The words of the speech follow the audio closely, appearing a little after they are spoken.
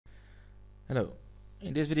Hello.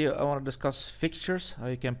 In this video I want to discuss fixtures, how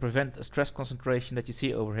you can prevent a stress concentration that you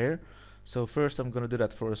see over here. So first I'm going to do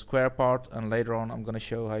that for a square part, and later on I'm going to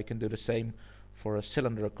show how you can do the same for a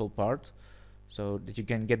cylindrical part, so that you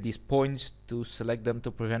can get these points to select them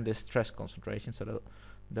to prevent this stress concentration. So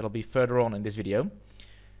that'll be further on in this video.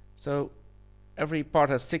 So every part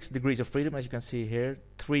has 6 degrees of freedom, as you can see here,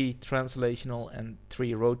 3 translational and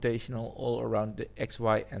 3 rotational, all around the X,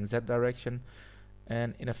 Y and Z direction.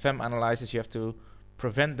 And in a FEM-analysis you have to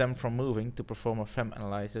prevent them from moving to perform a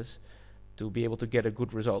FEM-analysis to be able to get a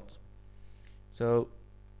good result. So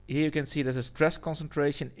here you can see there's a stress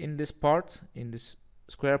concentration in this part, in this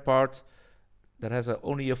square part, that has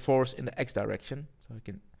only a force in the X direction. So I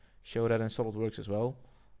can show that in SolidWorks as well.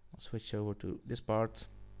 I'll switch over to this part.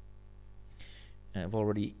 And I've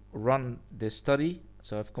already run this study,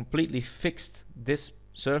 so I've completely fixed this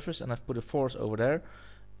surface and I've put a force over there.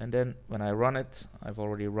 And then when I run it, I've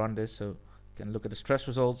already run this, so you can look at the stress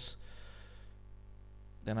results.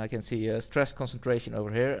 Then I can see a stress concentration over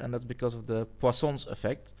here, and that's because of the Poisson's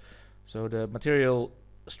effect. So the material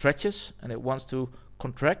stretches and it wants to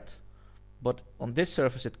contract, but on this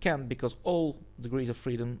surface it can't, because all degrees of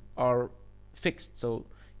freedom are fixed, so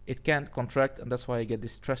it can't contract, and that's why you get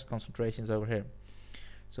these stress concentrations over here.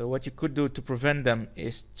 So what you could do to prevent them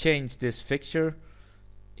is change this fixture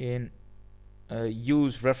in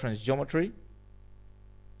use reference geometry.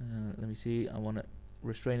 Let me see, I want to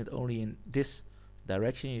restrain it only in this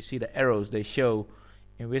direction. You see the arrows, they show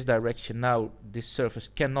in which direction now this surface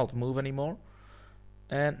cannot move anymore.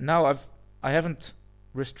 And now I haven't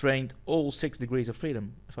restrained all 6 degrees of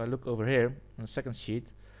freedom. If I look over here on the second sheet,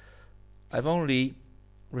 I've only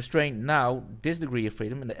restrained now this degree of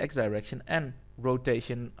freedom in the X direction and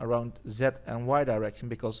rotation around Z and Y direction,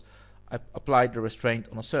 because I applied the restraint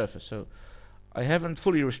on a surface. So I haven't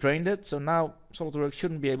fully restrained it, so now SolidWorks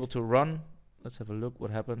shouldn't be able to run. Let's have a look what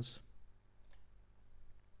happens.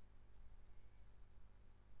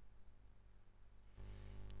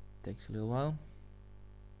 Takes a little while.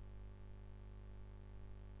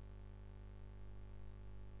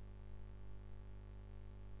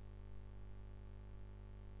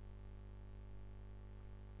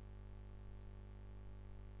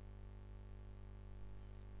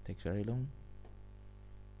 Takes very long.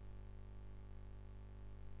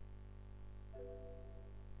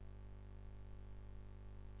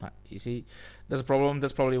 You see, there's a problem.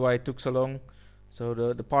 That's probably why it took so long. So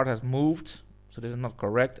the part has moved, so this is not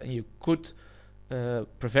correct, and you could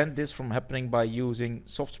prevent this from happening by using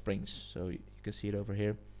soft springs. So you can see it over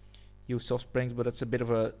here. Use soft springs, but it's a bit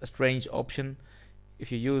of a strange option. If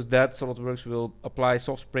you use that, SolidWorks will apply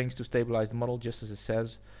soft springs to stabilize the model, just as it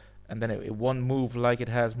says, and then it won't move like it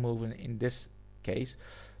has moved in this case.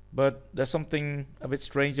 But there's something a bit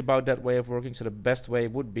strange about that way of working, so the best way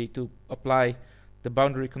would be to apply the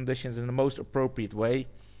boundary conditions in the most appropriate way.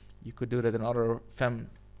 You could do that in other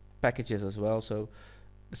FEM packages as well. So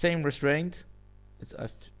the same restraint,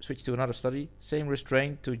 I've switched to another study, same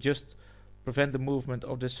restraint to just prevent the movement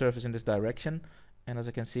of this surface in this direction. And as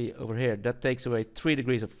I can see over here, that takes away 3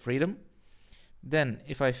 degrees of freedom. Then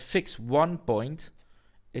if I fix one point,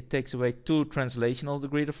 it takes away 2 translational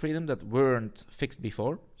degrees of freedom that weren't fixed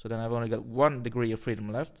before. So then I've only got 1 degree of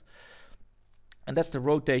freedom left. And that's the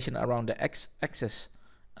rotation around the X-axis,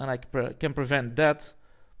 and I can prevent that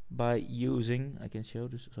by using, I can show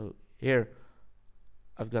this, so here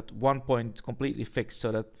I've got 1 point completely fixed,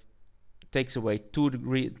 so that takes away 2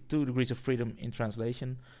 degrees of freedom in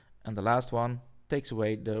translation, and the last one takes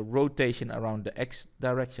away the rotation around the X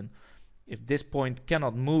direction. If this point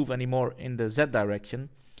cannot move anymore in the Z direction,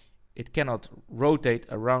 it cannot rotate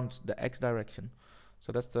around the X direction.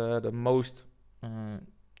 So that's the most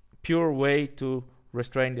pure way to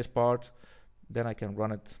restrain this part. Then I can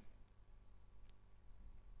run it.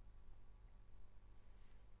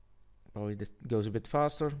 Probably this goes a bit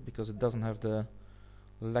faster because it doesn't have the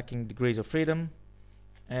lacking degrees of freedom.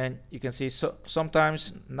 And you can see, so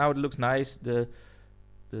sometimes now it looks nice. The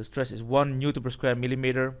stress is 1 Newton per square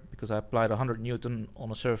millimeter because I applied 100 Newton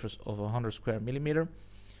on a surface of 100 square millimeter.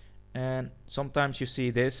 And sometimes you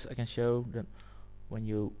see this. I can show that when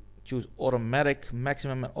you choose automatic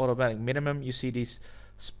maximum and automatic minimum, you see these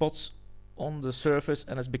spots on the surface,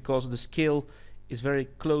 and it's because the scale is very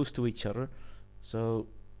close to each other. So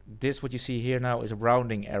this, what you see here now, is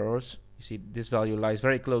rounding errors. You see this value lies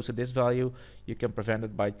very close to this value. You can prevent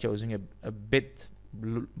it by choosing a bit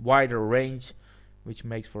wider range, which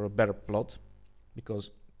makes for a better plot,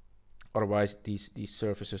 because otherwise these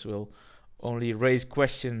surfaces will only raise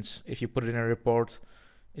questions. If you put it in a report,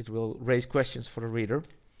 it will raise questions for the reader.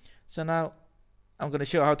 So now I'm going to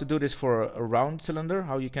show how to do this for a round cylinder,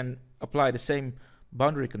 how you can apply the same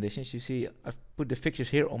boundary conditions. You see I've put the fixtures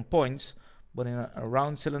here on points, but in a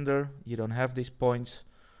round cylinder you don't have these points.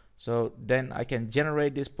 So then I can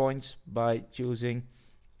generate these points by choosing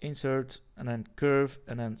insert and then curve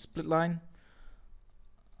and then split line.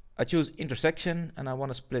 I choose intersection and I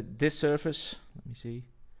want to split this surface. Let me see.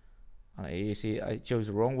 You see I chose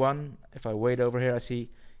the wrong one. If I wait over here, I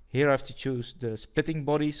see here I have to choose the splitting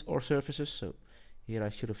bodies or surfaces. So here I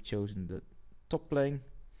should have chosen the top plane,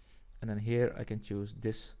 and then here I can choose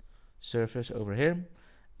this surface over here.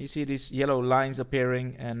 You see these yellow lines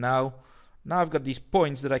appearing, and now I've got these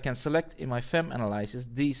points that I can select in my FEM-analysis.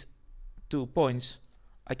 These 2 points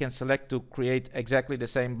I can select to create exactly the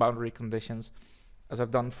same boundary conditions as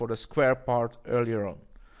I've done for the square part earlier on.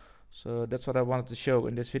 So that's what I wanted to show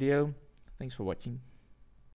in this video. Thanks for watching.